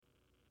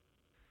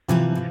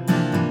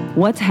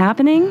What's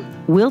happening?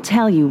 We'll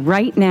tell you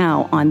right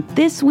now on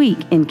This Week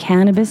in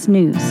Cannabis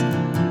News.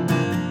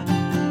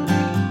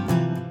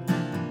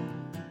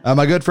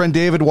 My good friend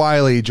David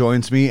Wylie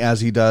joins me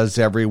as he does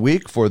every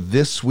week for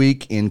This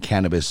Week in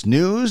Cannabis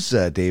News.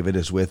 David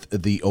is with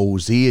the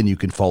OZ, and you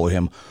can follow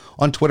him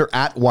on Twitter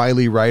at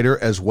Wylie Writer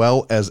as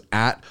well as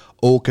at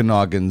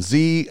Okanagan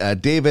Z.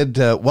 David,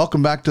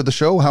 welcome back to the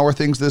show. How are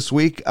things this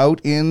week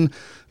out in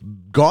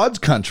God's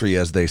country,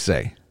 as they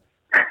say?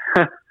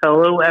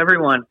 Hello,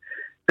 everyone.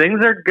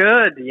 Things are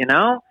good,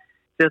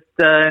 just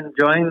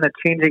enjoying the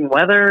changing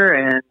weather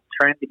and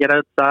trying to get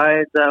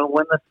outside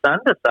when the sun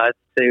decides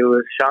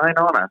to shine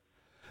on us.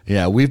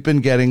 Yeah, we've been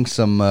getting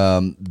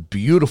some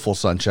beautiful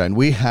sunshine.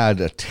 We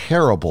had a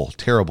terrible,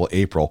 terrible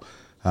April.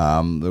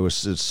 There was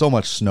so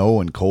much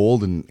snow and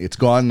cold, and it's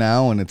gone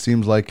now, and it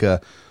seems like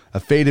a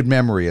faded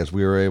memory as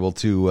we were able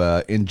to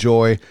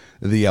enjoy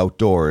the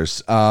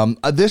outdoors.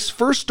 This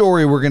first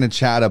story we're going to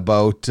chat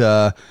about,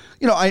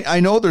 I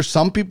know there's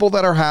some people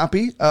that are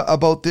happy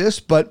about this,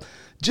 but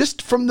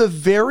just from the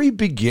very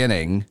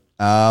beginning,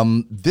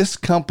 this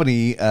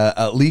company,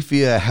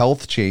 Aleafia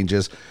Health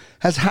Changes,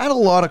 has had a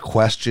lot of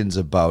questions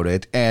about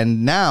it.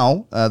 And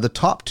now the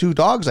top two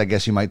dogs, I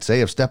guess you might say,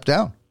 have stepped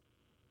down.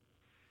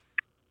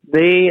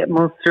 They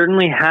most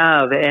certainly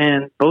have.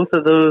 And both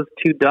of those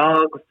two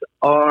dogs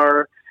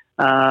are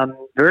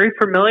very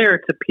familiar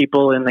to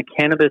people in the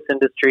cannabis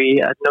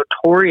industry,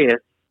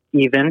 notorious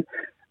even.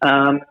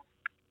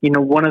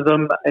 One of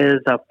them is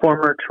a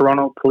former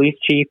Toronto police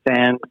chief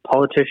and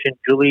politician,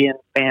 Julian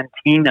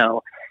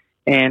Fantino.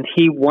 And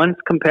he once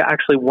compared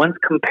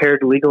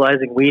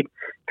legalizing weed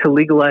to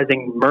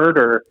legalizing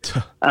murder.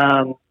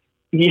 Fantino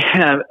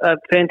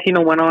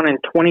went on in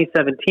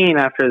 2017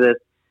 after this,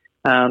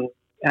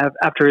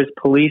 after his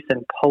police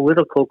and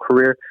political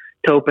career,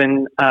 to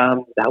open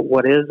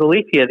what is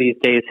Aleafia these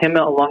days. Him,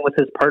 along with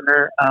his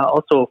partner,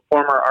 also a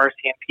former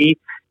RCMP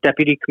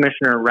Deputy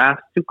Commissioner Raf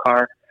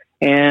Sukar,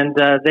 and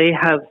they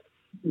have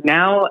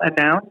now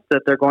announced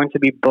that they're going to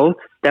be both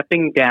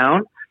stepping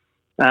down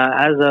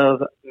as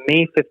of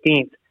May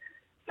 15th.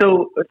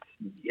 So,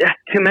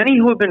 to many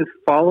who have been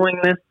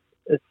following this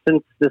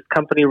since this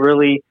company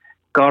really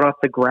got off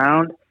the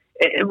ground,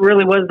 it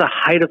really was the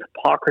height of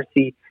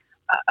hypocrisy.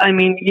 I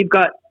mean, you've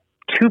got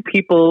two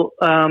people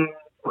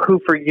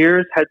who for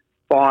years had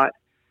fought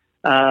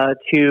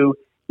to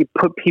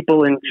put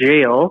people in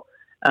jail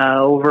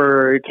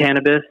over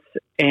cannabis,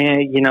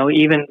 and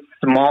even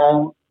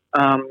small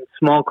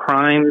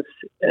crimes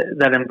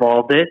that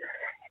involved it.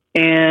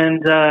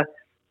 And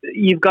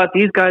you've got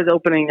these guys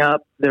opening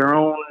up their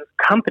own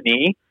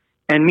company,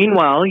 and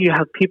meanwhile you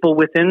have people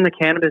within the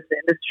cannabis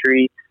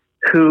industry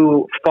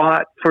who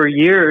fought for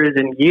years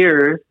and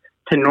years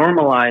to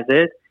normalize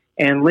it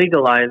and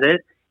legalize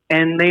it,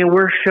 and they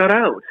were shut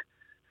out.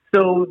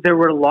 So there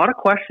were a lot of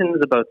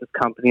questions about this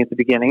company at the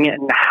beginning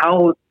and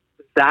how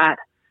that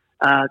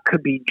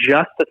could be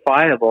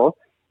justifiable.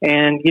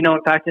 And, in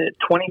fact, in a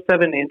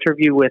 27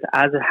 interview with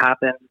As It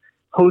Happened,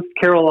 host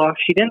Carol Off,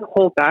 she didn't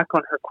hold back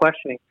on her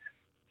questioning.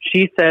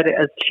 She said,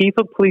 as chief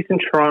of police in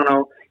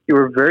Toronto, you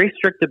were very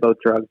strict about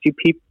drugs. You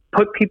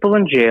put people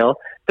in jail.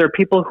 There are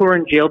people who are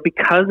in jail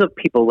because of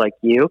people like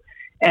you.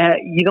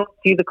 You don't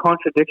see the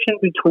contradiction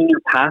between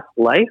your past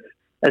life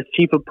as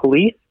chief of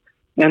police.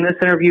 In this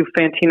interview,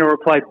 Fantino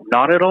replied,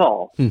 not at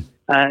all. He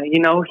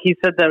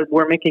said that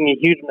we're making a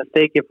huge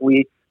mistake if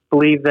we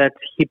believe that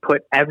he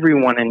put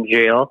everyone in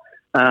jail,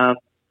 but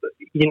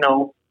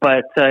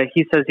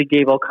he says he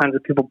gave all kinds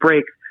of people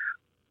breaks.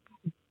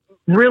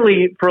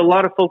 Really, for a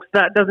lot of folks,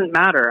 that doesn't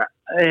matter.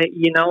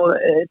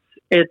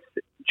 It's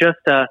just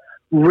a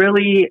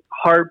really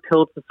hard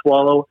pill to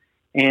swallow.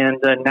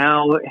 And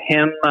now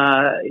him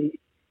and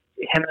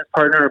his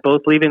partner are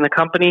both leaving the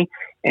company.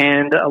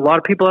 And a lot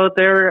of people out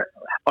there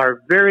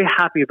are very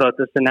happy about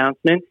this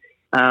announcement.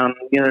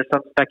 There's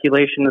some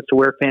speculation as to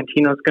where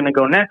Fantino's going to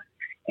go next.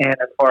 And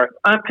as far as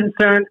I'm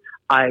concerned,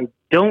 I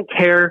don't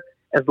care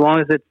as long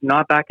as it's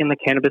not back in the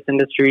cannabis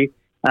industry.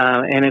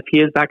 And if he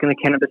is back in the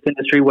cannabis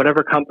industry,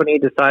 whatever company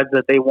decides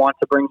that they want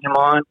to bring him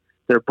on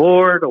their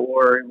board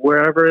or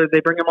wherever they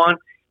bring him on,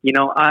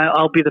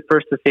 I'll be the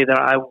first to say that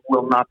I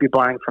will not be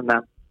buying from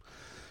them.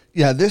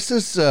 Yeah, this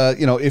is,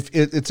 if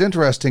it's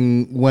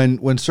interesting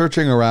when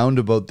searching around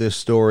about this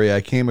story,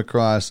 I came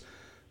across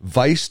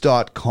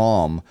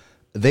Vice.com.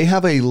 They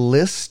have a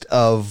list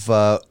of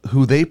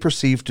who they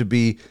perceive to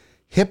be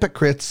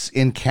hypocrites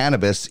in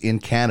cannabis in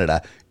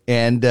Canada.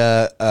 And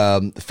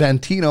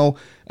Fantino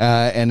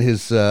and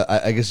his,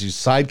 I guess his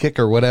sidekick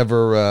or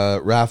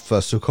whatever, Raf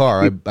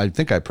Sukar, I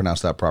think I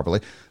pronounced that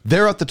properly,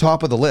 they're at the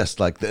top of the list.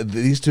 Like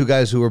these two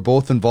guys who were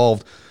both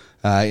involved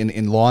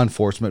in law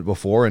enforcement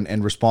before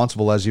and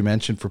responsible, as you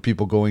mentioned, for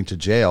people going to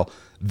jail.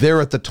 They're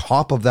at the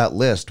top of that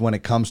list when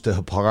it comes to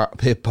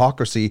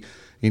hypocrisy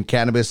in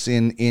cannabis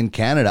in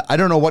Canada. I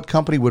don't know what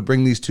company would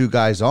bring these two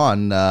guys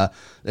on.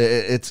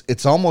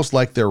 It's almost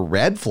like they're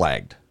red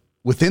flagged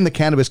within the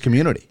cannabis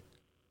community.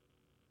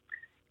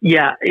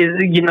 Yeah,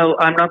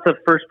 I'm not the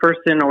first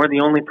person or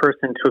the only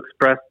person to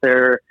express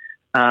their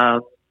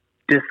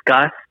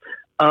disgust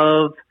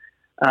of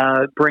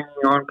bringing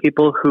on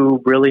people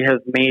who really have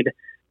made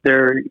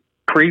their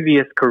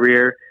previous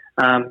career,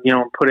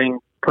 putting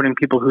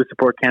people who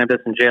support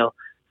cannabis in jail.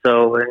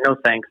 So no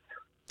thanks.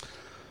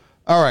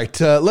 All right,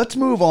 let's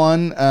move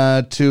on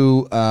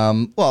to,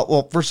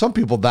 well, for some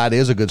people, that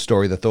is a good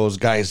story that those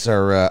guys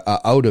are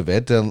out of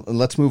it.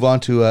 Let's move on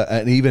to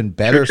an even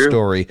better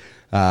story,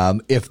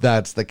 if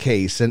that's the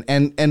case.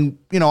 And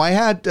I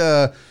had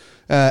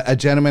a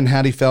gentleman,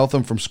 Hattie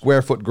Feltham from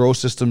Square Foot Grow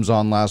Systems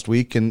on last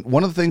week, and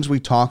one of the things we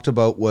talked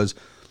about was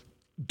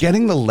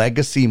getting the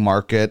legacy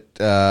market,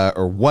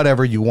 or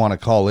whatever you want to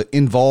call it,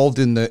 involved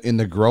in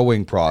the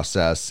growing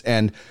process.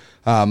 And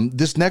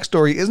this next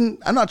story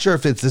I'm not sure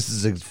if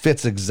this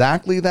fits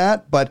exactly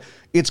that, but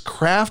it's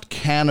Craft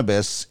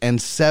Cannabis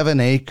and 7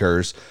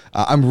 Acres.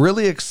 I'm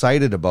really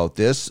excited about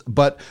this,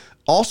 but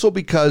also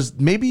because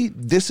maybe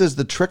this is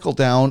the trickle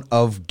down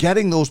of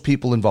getting those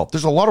people involved.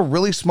 There's a lot of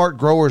really smart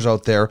growers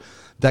out there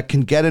that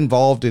can get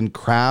involved in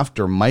craft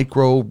or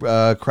micro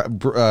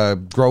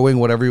growing,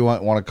 whatever you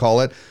want to call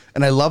it.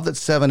 And I love that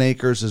 7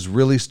 Acres is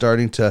really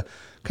starting to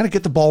kind of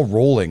get the ball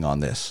rolling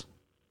on this.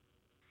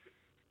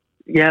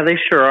 Yeah, they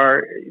sure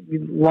are.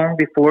 Long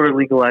before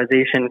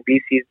legalization,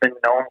 BC's been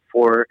known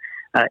for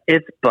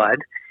its bud.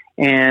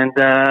 And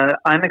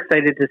I'm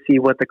excited to see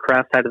what the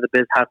craft side of the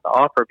biz has to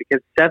offer,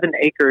 because 7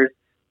 Acres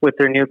with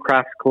their new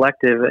craft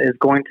collective is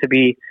going to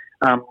be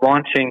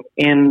launching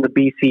in the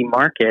BC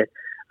market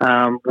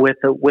with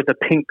a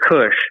pink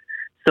kush.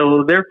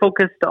 So they're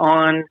focused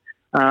on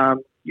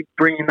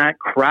bringing that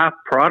craft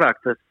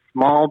product, a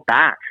small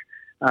batch,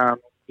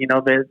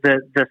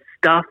 the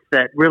stuff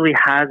that really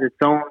has its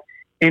own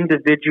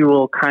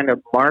individual kind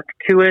of mark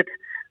to it,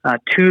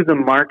 to the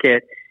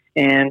market.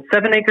 And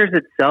 7 Acres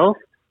itself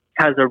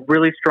has a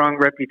really strong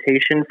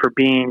reputation for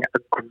being a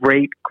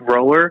great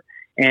grower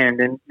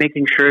and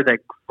making sure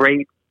that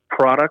great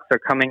products are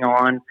coming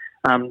on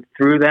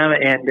through them.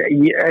 And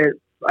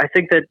I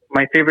think that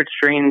my favorite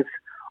strains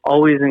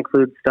always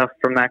include stuff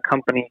from that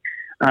company.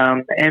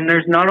 And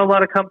there's not a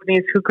lot of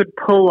companies who could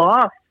pull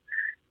off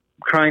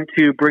trying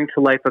to bring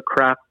to life a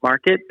craft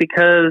market,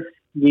 because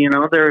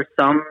there are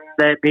some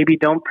that maybe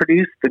don't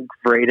produce the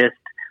greatest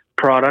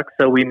products.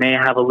 So we may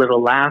have a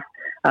little laugh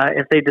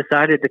if they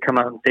decided to come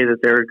out and say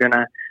that they're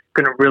gonna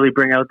really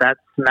bring out that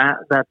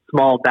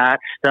small batch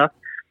stuff.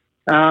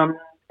 And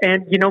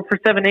for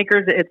 7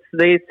 Acres,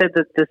 they said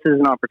that this is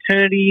an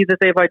opportunity that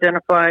they've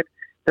identified,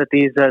 that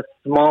these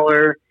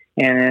smaller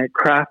and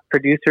craft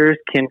producers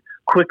can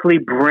quickly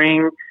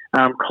bring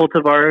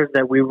cultivars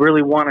that we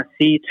really want to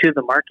see to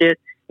the market.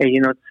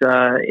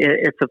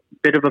 It's a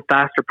bit of a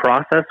faster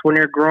process when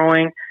you're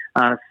growing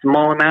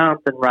small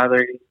amounts, and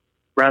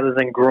rather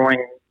than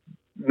growing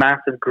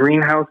massive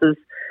greenhouses.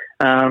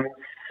 There's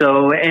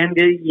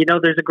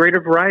a greater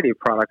variety of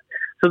products.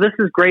 So this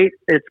is great.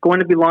 It's going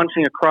to be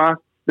launching across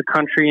the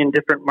country in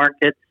different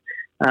markets,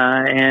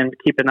 and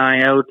keep an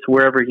eye out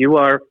wherever you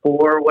are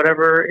for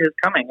whatever is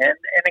coming. And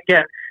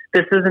again,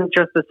 this isn't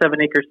just the 7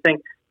 Acres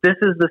thing. This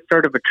is the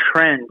start of a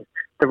trend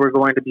that we're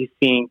going to be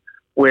seeing,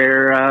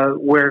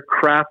 where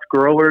craft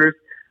growers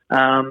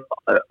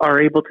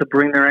are able to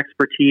bring their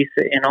expertise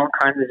in all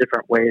kinds of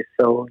different ways.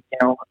 So,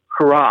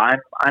 hurrah!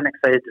 I'm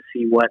excited to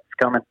see what's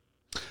coming.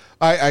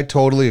 I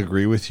totally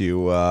agree with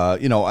you.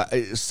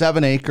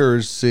 7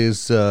 Acres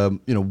is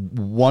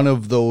one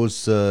of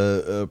those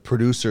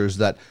producers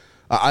that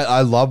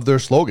I love their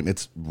slogan.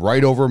 It's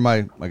right over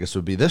my, I guess it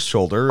would be this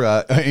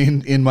shoulder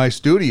in my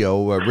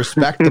studio.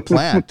 Respect the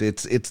plant.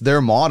 It's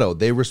their motto.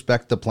 They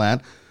respect the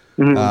plant.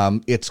 Mm-hmm.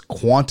 It's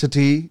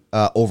quantity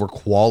over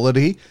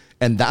quality,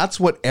 and that's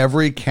what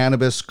every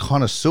cannabis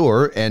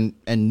connoisseur and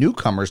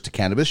newcomers to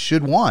cannabis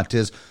should want.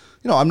 Is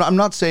I'm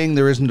not saying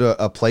there isn't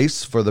a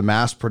place for the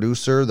mass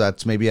producer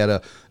that's maybe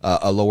at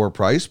a lower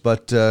price,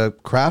 but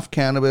craft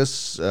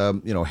cannabis,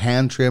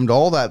 hand trimmed,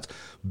 all that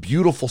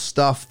beautiful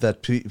stuff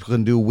that people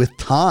can do with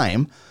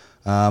time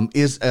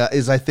is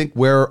I think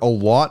where a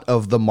lot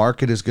of the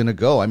market is going to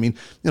go. I mean,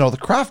 the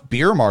craft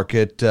beer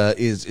market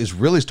is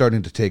really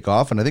starting to take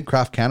off, and I think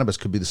craft cannabis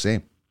could be the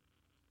same.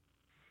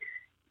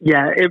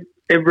 Yeah,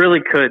 it really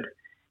could.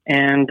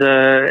 And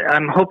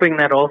I'm hoping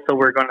that also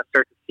we're going to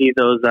start to see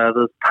those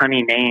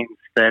punny names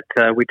that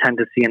we tend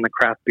to see in the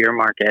craft beer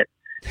market.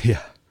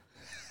 Yeah,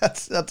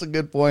 that's a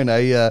good point.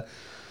 That'd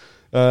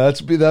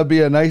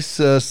be a nice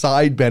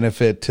side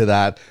benefit to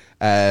that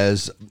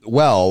as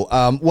well.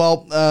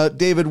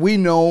 David, we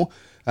know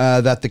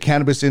that the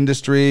cannabis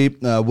industry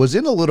was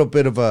in a little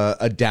bit of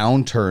a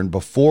downturn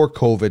before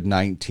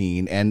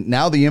COVID-19, and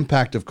now the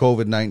impact of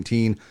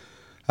COVID-19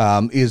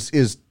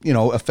 is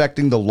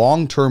affecting the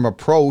long-term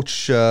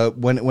approach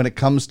when it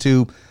comes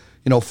to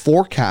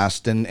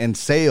forecast and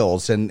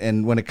sales,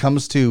 and when it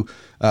comes to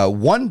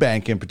one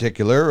bank in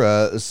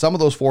particular, some of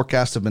those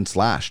forecasts have been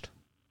slashed.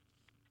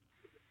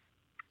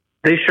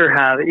 They sure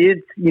have.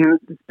 It's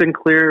been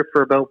clear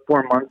for about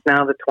 4 months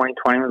now that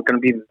 2020 was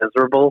going to be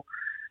miserable.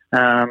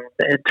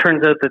 It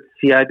turns out that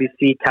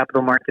CIBC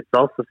Capital Markets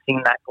also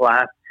seeing that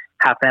glass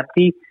half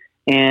empty,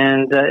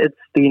 and it's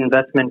the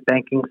investment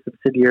banking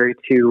subsidiary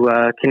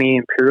to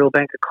Canadian Imperial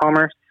Bank of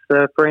Commerce,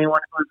 for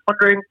anyone who's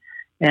wondering.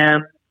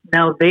 And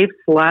now they've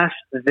slashed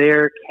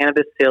their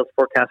cannabis sales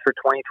forecast for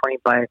 2020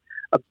 by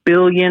 $1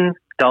 billion,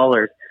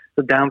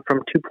 so down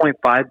from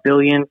 $2.5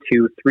 billion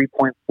to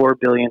 $3.4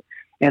 billion,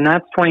 and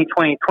that's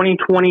 2020.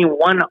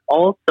 2021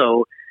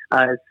 also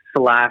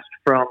slashed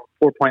from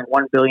 4.1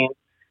 billion,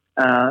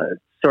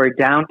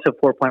 down to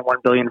 4.1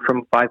 billion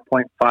from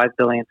 5.5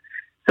 billion.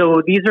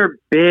 So these are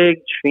big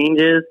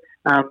changes,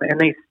 and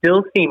they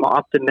still seem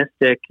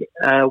optimistic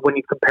when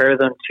you compare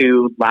them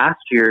to last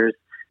year's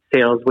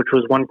sales, which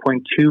was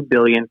 1.2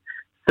 billion.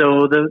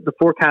 So the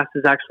forecast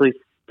is actually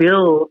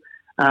still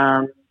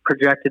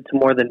projected to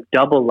more than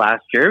double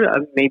last year.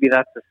 Maybe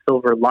that's a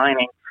silver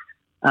lining.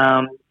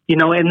 And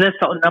this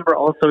number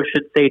also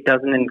should say it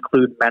doesn't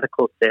include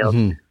medical sales.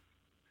 Mm-hmm.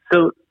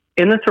 So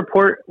in this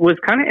report, it was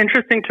kind of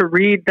interesting to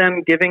read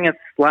them giving a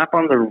slap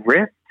on the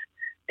wrist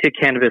to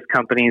cannabis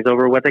companies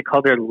over what they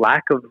call their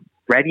lack of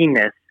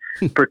readiness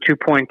for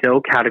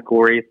 2.0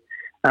 categories,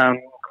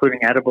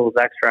 including edibles,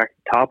 extracts,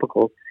 and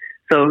topicals.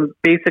 So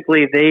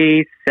basically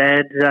they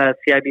said,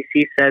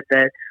 CIBC said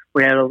that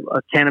we had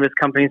a cannabis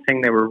company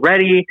saying they were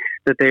ready,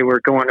 that they were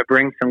going to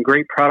bring some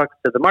great products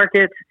to the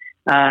market,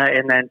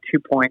 and then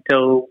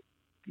 2.0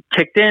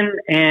 kicked in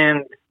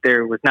and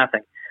there was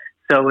nothing.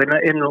 So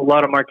in a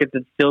lot of markets,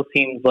 it still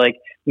seems like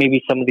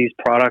maybe some of these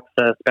products,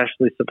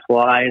 especially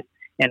supplies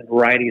and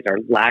varieties, are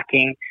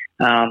lacking.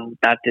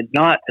 That did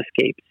not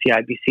escape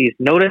CIBC's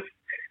notice.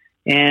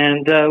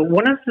 And a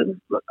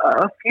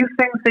few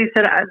things they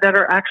said that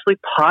are actually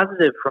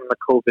positive from the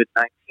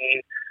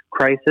COVID-19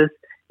 crisis.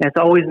 And it's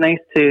always nice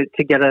to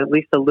get at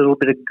least a little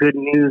bit of good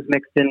news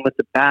mixed in with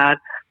the bad.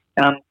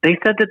 They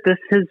said that this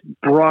has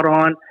brought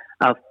on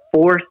a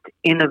forced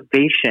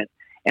innovation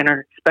and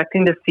are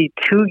expecting to see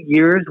 2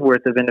 years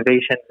worth of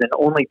innovations in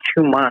only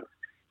 2 months,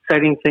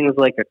 citing things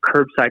like a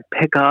curbside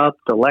pickup,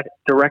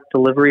 direct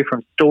delivery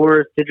from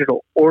stores,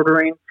 digital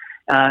ordering,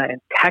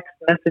 and text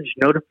message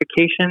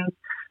notifications.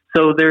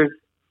 So there's,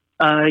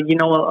 a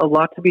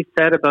lot to be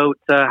said about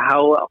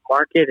how a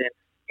market and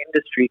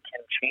industry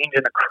can change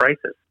in a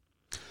crisis.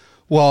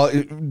 Well,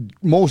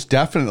 most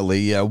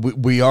definitely,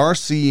 we are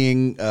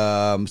seeing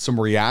some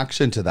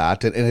reaction to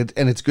that,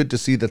 and it's good to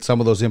see that some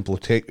of those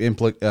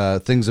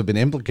things have been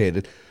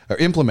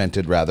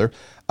implemented rather.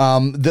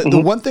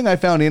 The one thing I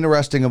found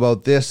interesting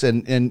about this,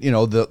 and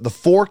the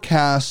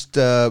forecast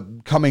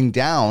coming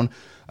down.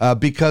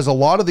 Because a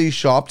lot of these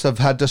shops have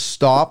had to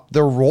stop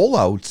their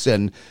rollouts,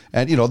 and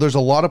there's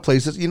a lot of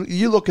places.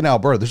 You look in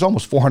Alberta, there's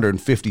almost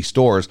 450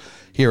 stores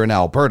here in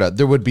Alberta.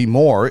 There would be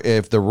more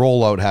if the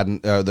rollout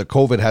the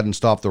COVID hadn't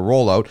stopped the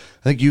rollout.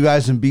 I think you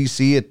guys in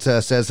BC, it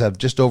says, have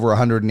just over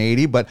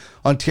 180, but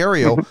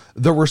Ontario,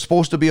 there were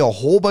supposed to be a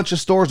whole bunch of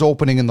stores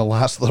opening in the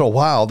last little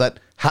while that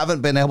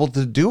haven't been able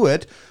to do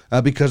it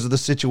because of the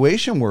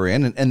situation we're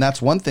in, and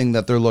that's one thing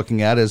that they're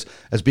looking at as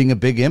being a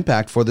big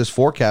impact for this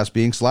forecast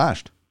being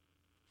slashed.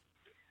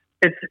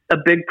 It's a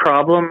big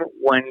problem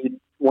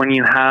when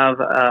you have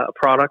a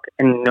product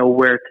and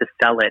nowhere to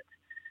sell it.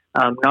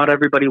 Not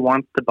everybody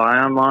wants to buy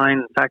online.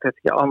 In fact, I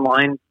think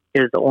online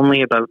is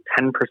only about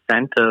 10%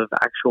 of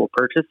actual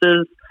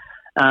purchases.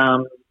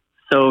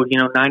 So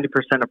 90%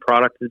 of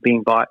product is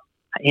being bought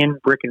in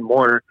brick and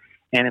mortar.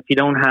 And if you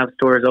don't have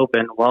stores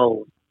open,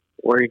 well,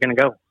 where are you going to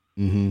go?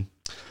 Mm-hmm.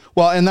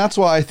 Well, and that's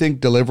why I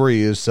think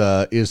delivery is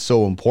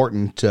so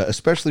important,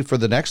 especially for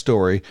the next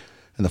story.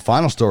 And the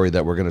final story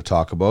that we're going to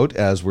talk about,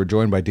 as we're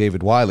joined by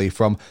David Wylie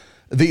from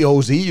the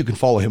OZ. You can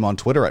follow him on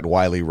Twitter at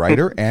Wylie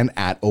Writer and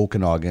at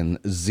Okanagan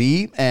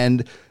Z.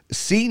 And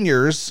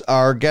seniors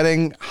are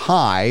getting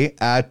high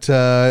at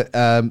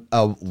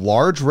a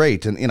large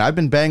rate. And I've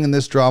been banging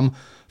this drum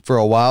for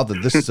a while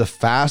that this is a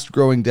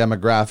fast-growing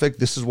demographic.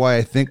 This is why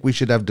I think we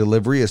should have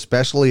delivery,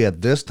 especially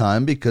at this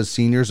time, because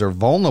seniors are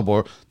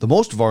vulnerable, the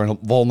most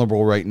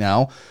vulnerable right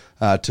now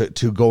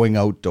to going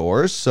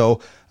outdoors.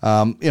 So,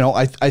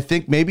 I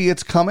think maybe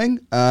it's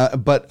coming,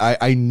 but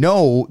I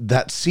know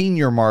that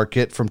senior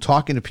market, from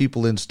talking to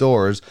people in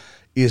stores,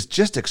 is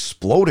just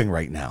exploding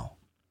right now.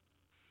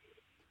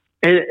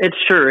 It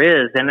sure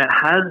is, and it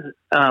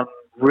has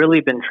really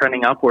been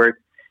trending upward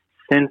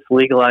since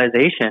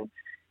legalization.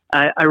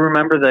 I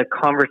remember the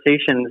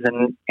conversations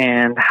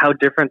and how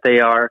different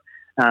they are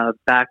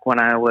back when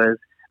I was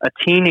a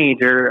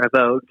teenager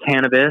about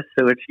cannabis,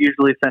 so it's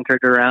usually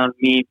centered around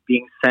me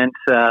being sent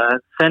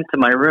to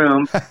my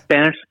room,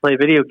 banished to play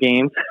video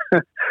games,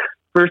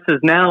 versus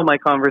now my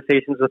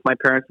conversations with my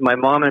parents, and my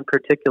mom in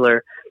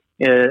particular,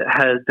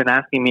 has been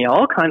asking me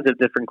all kinds of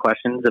different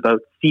questions about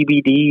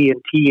CBD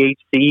and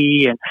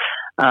THC and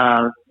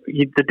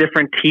the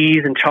different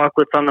teas and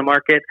chocolates on the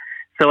market.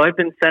 So I've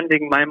been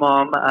sending my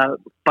mom,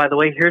 by the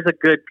way, here's a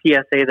good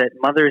PSA that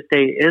Mother's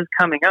Day is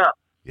coming up.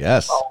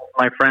 Yes. All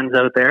my friends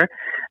out there.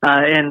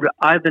 And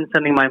I've been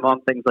sending my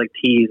mom things like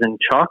teas and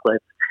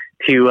chocolates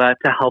to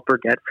help her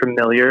get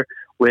familiar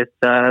with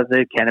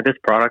the cannabis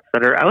products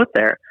that are out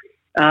there.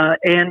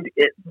 And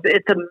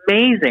it's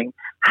amazing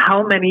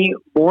how many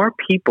more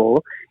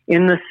people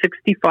in the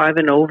 65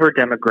 and over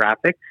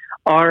demographic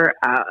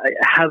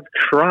have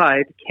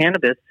tried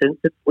cannabis since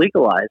it's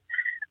legalized.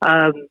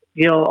 I'll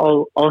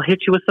hit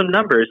you with some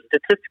numbers.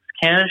 Statistics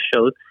Canada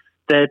shows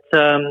that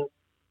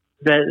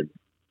that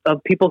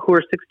of people who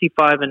are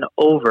 65 and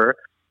over,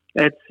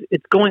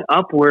 it's going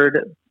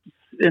upward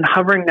and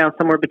hovering now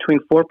somewhere between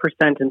 4%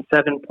 and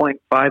 7.5%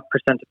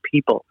 of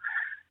people.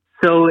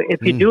 So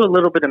if you do a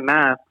little bit of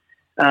math,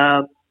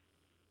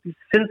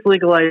 since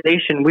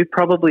legalization, we've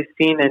probably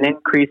seen an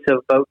increase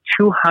of about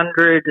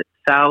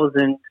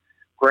 200,000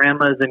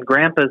 grandmas and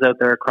grandpas out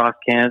there across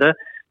Canada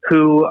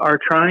who are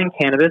trying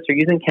cannabis or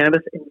using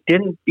cannabis and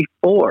didn't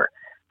before.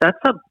 That's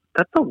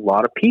a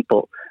lot of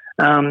people.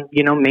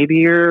 Maybe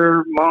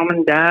your mom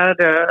and dad,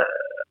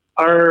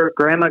 or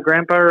grandma,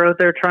 grandpa are out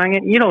there trying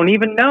it. And you don't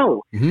even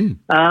know. Mm-hmm.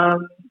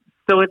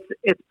 So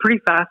it's pretty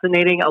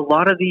fascinating. A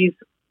lot of these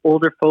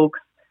older folks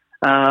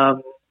are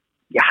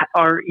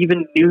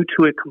even new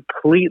to it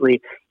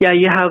completely. Yeah,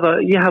 you have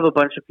a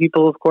bunch of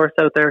people, of course,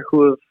 out there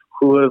who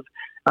have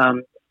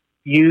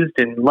used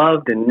and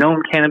loved and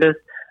known cannabis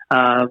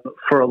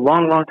for a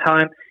long, long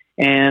time.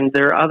 And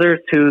there are others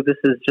who this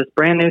is just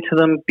brand new to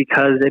them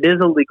because it is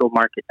a legal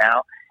market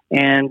now.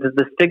 And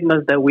the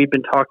stigmas that we've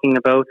been talking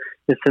about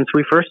since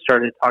we first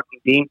started talking,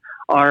 Dean,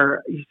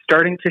 are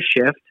starting to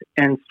shift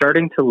and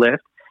starting to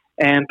lift.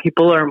 And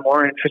people are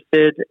more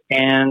interested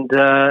and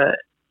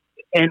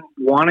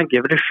want to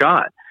give it a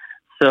shot.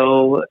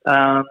 So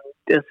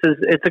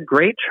it's a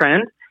great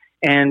trend,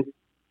 and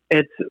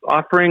it's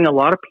offering a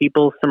lot of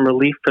people some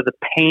relief for the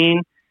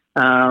pain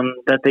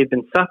that they've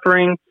been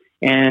suffering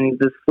and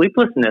the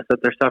sleeplessness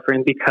that they're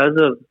suffering because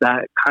of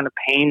that kind of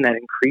pain that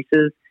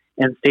increases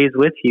and stays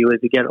with you as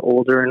you get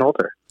older and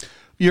older.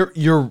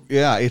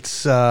 It's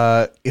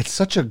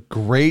such a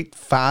great,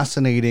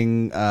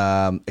 fascinating,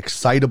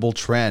 excitable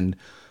trend.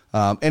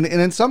 And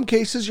in some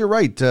cases, you're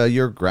right.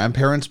 Your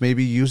grandparents may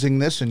be using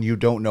this and you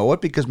don't know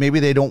it because maybe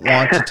they don't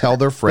want to tell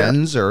their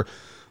friends or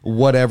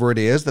whatever it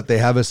is, that they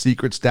have a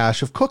secret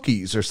stash of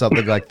cookies or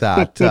something like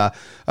that.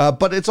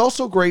 But it's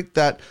also great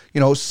that,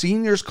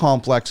 seniors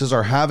complexes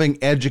are having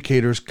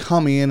educators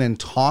come in and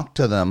talk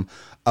to them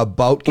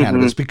about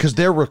cannabis because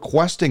they're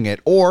requesting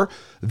it, or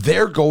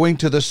they're going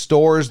to the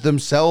stores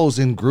themselves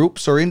in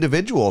groups or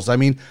individuals. I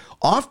mean,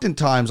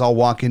 oftentimes I'll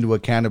walk into a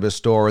cannabis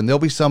store and there'll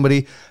be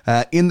somebody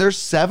in their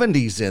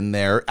 70s in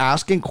there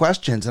asking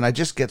questions, and I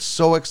just get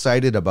so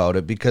excited about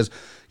it because,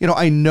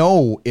 I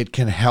know it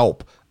can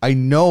help. I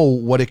know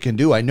what it can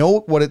do. I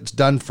know what it's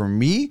done for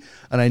me,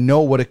 and I know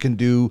what it can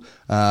do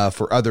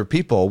for other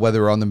people,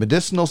 whether on the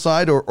medicinal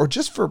side or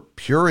just for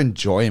pure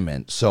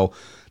enjoyment. So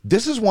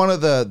this is one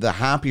of the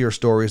happier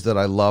stories that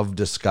I love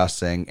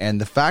discussing, and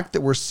the fact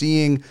that we're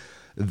seeing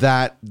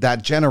that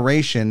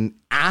generation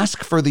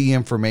ask for the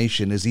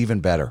information is even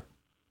better.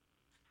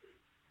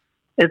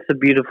 It's a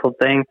beautiful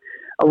thing.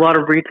 A lot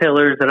of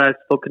retailers that I've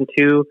spoken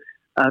to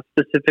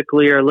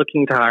specifically are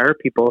looking to hire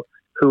people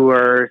who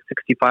are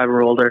 65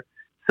 or older,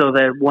 so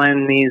that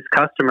when these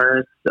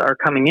customers are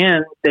coming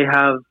in, they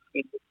have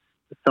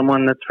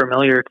someone that's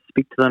familiar to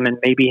speak to them and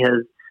maybe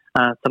has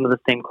some of the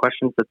same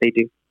questions that they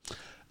do.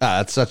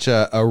 That's such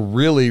a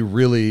really,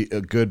 really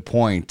good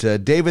point.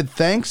 David,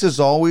 thanks as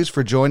always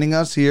for joining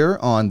us here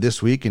on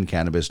This Week in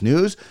Cannabis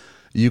News.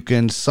 You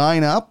can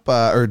sign up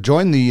or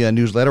join the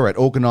newsletter at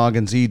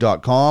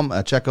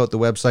OkanaganZ.com. Check out the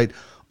website,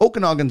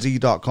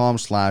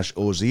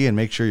 OkanaganZ.com/OZ, and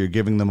make sure you're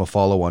giving them a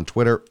follow on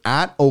Twitter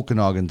at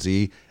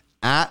OkanaganZ,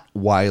 at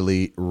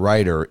Wylie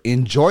Writer.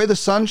 Enjoy the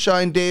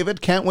sunshine,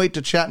 David. Can't wait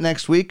to chat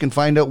next week and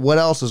find out what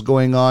else is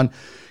going on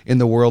in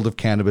the world of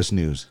cannabis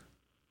news.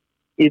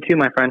 You too,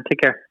 my friend.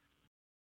 Take care.